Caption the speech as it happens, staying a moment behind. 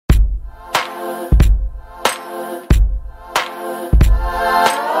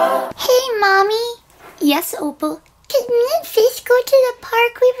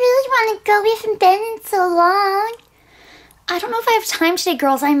park. We really want to go. We haven't been in so long. I don't know if I have time today,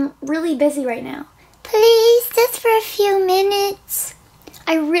 girls. I'm really busy right now. Please, just for a few minutes.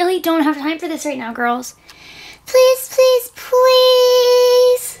 I really don't have time for this right now, girls. Please, please,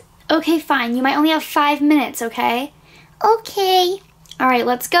 please. Okay, fine. You might only have 5 minutes, okay? Okay. All right,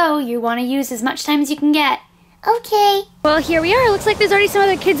 let's go. You want to use as much time as you can get. Okay. Well, here we are. Looks like there's already some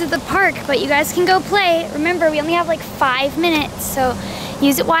other kids at the park, but you guys can go play. Remember, we only have like 5 minutes, so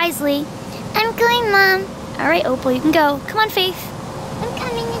use it wisely. I'm going, Mom. All right, Opal, you can go. Come on, Faith. I'm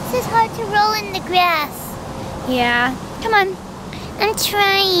coming. It's just hard to roll in the grass. Yeah, come on. I'm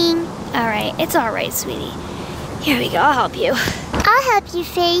trying. All right, it's all right, sweetie. Here we go. I'll help you. I'll help you,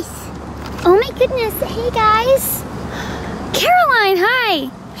 Faith. Oh my goodness. Hey, guys. Caroline,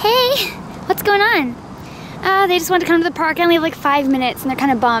 hi. Hey, what's going on? They just wanted to come to the park. I only have like 5 minutes, and they're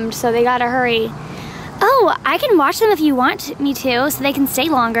kind of bummed, so they gotta hurry. Oh, I can watch them if you want me to, so they can stay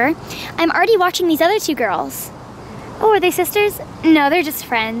longer. I'm already watching these other 2 girls. Oh, are they sisters? No, they're just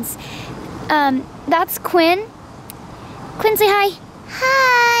friends. That's Quinn. Quinn, say hi.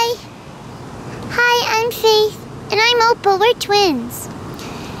 Hi. Hi, I'm Faith. And I'm Opal. We're twins.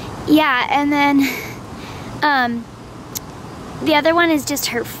 Yeah, and then, the other one is just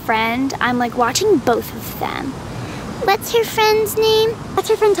her friend. I'm like watching both of them. What's her friend's name? That's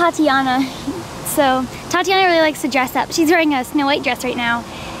her friend Tatiana. So, Tatiana really likes to dress up. She's wearing a Snow White dress right now.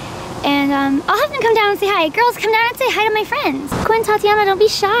 And, I'll have them come down and say hi. Girls, come down and say hi to my friends. Quinn, Tatiana, don't be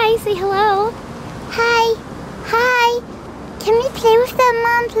shy. Say hello. Hi. Hi. Can we play with them,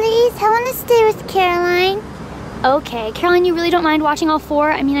 Mom, please? I want to stay with Caroline. Okay. Caroline, you really don't mind watching all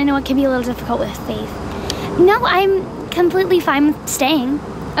 4? I mean, I know it can be a little difficult with Faith. No, I'm completely fine with staying.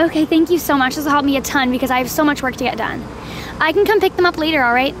 Okay, thank you so much. This will help me a ton because I have so much work to get done. I can come pick them up later,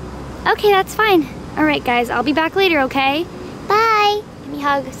 all right? Okay, that's fine. All right, guys, I'll be back later, okay? Bye. Give me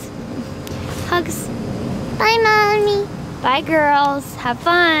hugs. Hugs. Bye, Mommy. Bye, girls. Have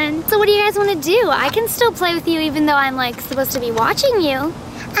fun. So what do you guys want to do? I can still play with you even though I'm, like, supposed to be watching you.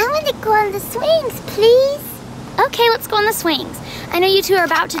 I want to go on the swings, please. Okay, let's go on the swings. I know you 2 are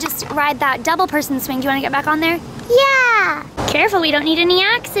about to just ride that double person swing. Do you want to get back on there? Yeah. Careful, we don't need any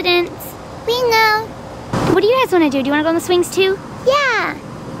accidents. We know. What do you guys want to do? Do you want to go on the swings too? Yeah.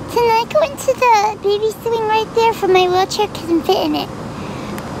 Can I go into the baby swing right there for my wheelchair can fit in it?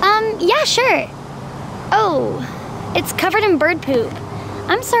 Yeah, sure. Oh, it's covered in bird poop.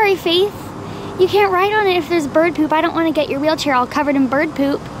 I'm sorry, Faith. You can't ride on it if there's bird poop. I don't want to get your wheelchair all covered in bird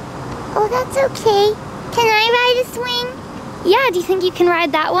poop. Oh, that's okay. Can I ride a swing? Yeah, do you think you can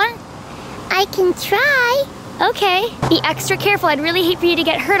ride that one? I can try. Okay. Be extra careful. I'd really hate for you to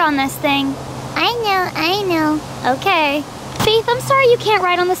get hurt on this thing. I know. Okay. Faith, I'm sorry you can't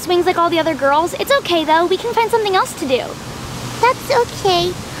ride on the swings like all the other girls. It's okay, though. We can find something else to do. That's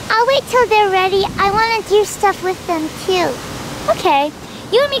okay. I'll wait till they're ready. I want to do stuff with them, too. Okay.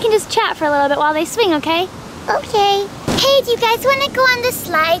 You and me can just chat for a little bit while they swing, okay? Okay. Hey, do you guys want to go on the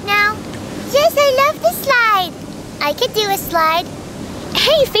slide now? Yes, I love the slide. I could do a slide.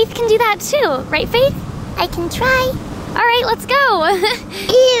 Hey, Faith can do that, too. Right, Faith? I can try. All right, let's go.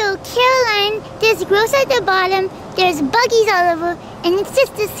 Ew, Caroline, there's gross at the bottom, there's buggies all over, and it's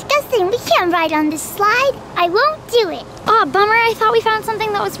just disgusting. We can't ride on this slide. I won't do it. Oh, bummer. I thought we found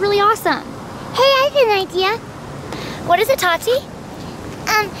something that was really awesome. Hey, I have an idea. What is it, Tati?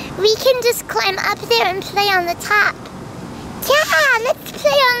 We can just climb up there and play on the top. Yeah, let's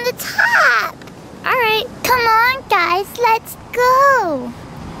play on the top. All right. Come on, guys, let's go.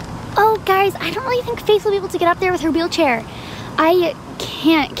 Oh, guys, I don't really think Faith will be able to get up there with her wheelchair. I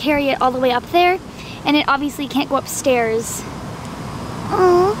can't carry it all the way up there, and it obviously can't go upstairs.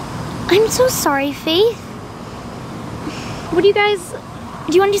 Oh, I'm so sorry, Faith. What do you want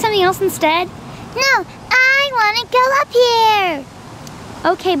to do something else instead? No, I want to go up here.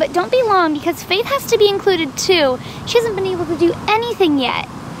 Okay, but don't be long because Faith has to be included too. She hasn't been able to do anything yet.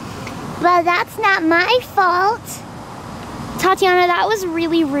 Well, that's not my fault. Tatiana, that was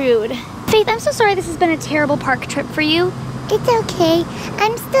really rude. Faith, I'm so sorry this has been a terrible park trip for you. It's okay.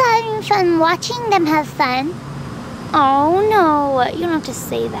 I'm still having fun watching them have fun. Oh, no. You don't have to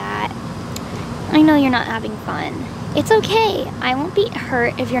say that. I know you're not having fun. It's okay. I won't be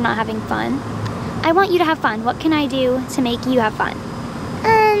hurt if you're not having fun. I want you to have fun. What can I do to make you have fun?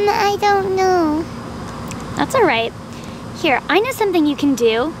 I don't know. That's all right. Here, I know something you can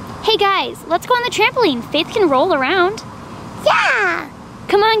do. Hey, guys, let's go on the trampoline. Faith can roll around. Yeah!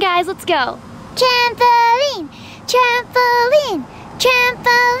 Come on, guys, let's go. Trampoline! Trampoline!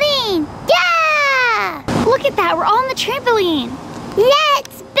 Trampoline! Yeah! Look at that, we're all on the trampoline.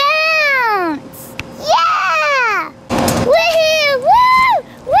 Let's bounce! Yeah! Woohoo! Woo!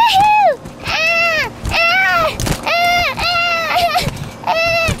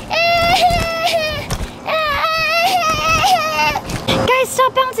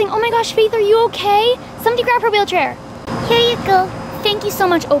 gosh, Faith, are you okay? Somebody grab her wheelchair. Here you go. Thank you so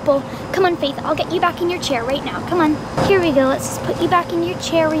much, Opal. Come on, Faith, I'll get you back in your chair right now. Come on. Here we go. Let's just put you back in your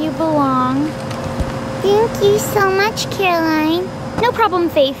chair where you belong. Thank you so much, Caroline. No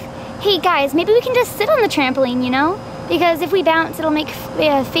problem, Faith. Hey, guys, maybe we can just sit on the trampoline, you know? Because if we bounce, it'll make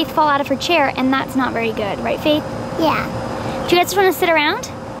Faith fall out of her chair, and that's not very good. Right, Faith? Yeah. Do you guys just want to sit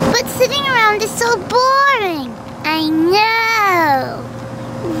around? But sitting around is so boring. I know.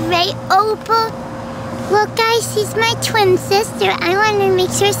 Right, Opal? Look, guys, she's my twin sister. I want to make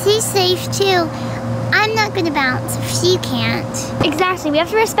sure she's safe, too. I'm not going to bounce if she can't. Exactly. We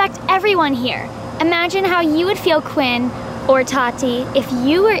have to respect everyone here. Imagine how you would feel, Quinn or Tati, if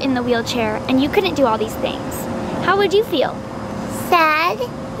you were in the wheelchair and you couldn't do all these things. How would you feel? Sad?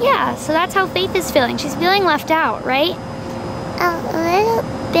 Yeah, so that's how Faith is feeling. She's feeling left out, right? A little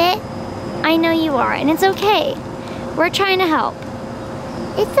bit. I know you are, and it's okay. We're trying to help.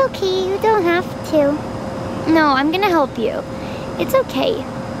 It's okay. You don't have to. No, I'm gonna help you. It's okay.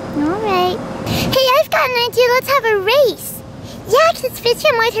 All right. Hey, I've got an idea. Let's have a race. Yeah, because Fish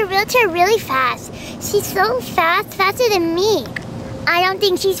can ride her wheelchair really fast. She's so fast, faster than me. I don't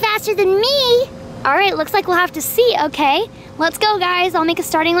think she's faster than me. All right, looks like we'll have to see, okay? Let's go, guys. I'll make a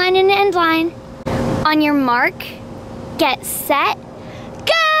starting line and an end line. On your mark, get set,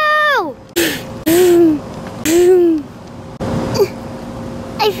 go!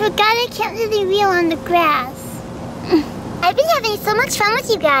 I forgot I can't really wheel on the grass. I've been having so much fun with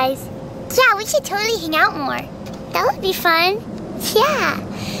you guys. Yeah, we should totally hang out more. That would be fun. Yeah,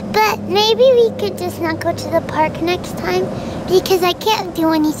 but maybe we could just not go to the park next time because I can't do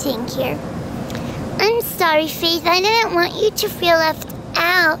anything here. I'm sorry, Faith. I didn't want you to feel left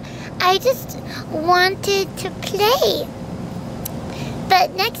out. I just wanted to play.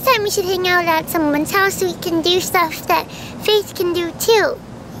 But next time we should hang out at someone's house so we can do stuff that Faith can do too.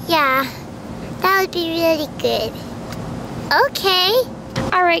 Yeah, that would be really good. Okay.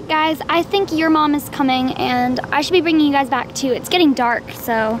 All right, guys, I think your mom is coming, and I should be bringing you guys back too. It's getting dark,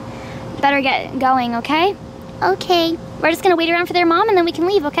 so better get going, okay? Okay. We're just gonna wait around for their mom, and then we can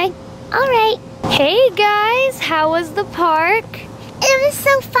leave, okay? All right. Hey, guys, how was the park? It was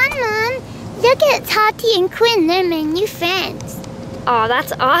so fun, Mom. Look at Tati and Quinn. They're my new friends. Oh,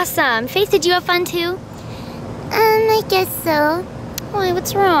 that's awesome. Faith, did you have fun too? I guess so. Why,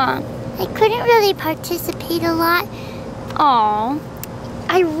 what's wrong? I couldn't really participate a lot. Aw.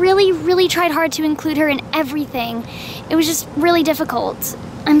 I really tried hard to include her in everything. It was just really difficult.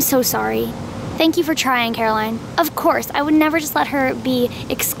 I'm so sorry. Thank you for trying, Caroline. Of course, I would never just let her be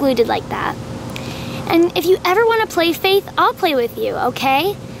excluded like that. And if you ever want to play, Faith, I'll play with you,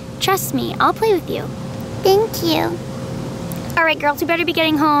 okay? Trust me, I'll play with you. Thank you. All right, girls, we better be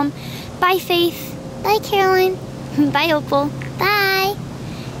getting home. Bye, Faith. Bye, Caroline. Bye, Opal. Bye.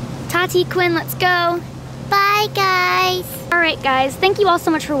 Tati, Quinn, let's go. Bye, guys. All right, guys, thank you all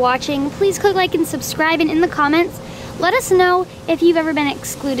so much for watching. Please click like and subscribe, and in the comments, let us know if you've ever been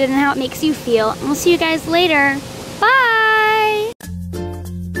excluded and how it makes you feel. And we'll see you guys later. Bye!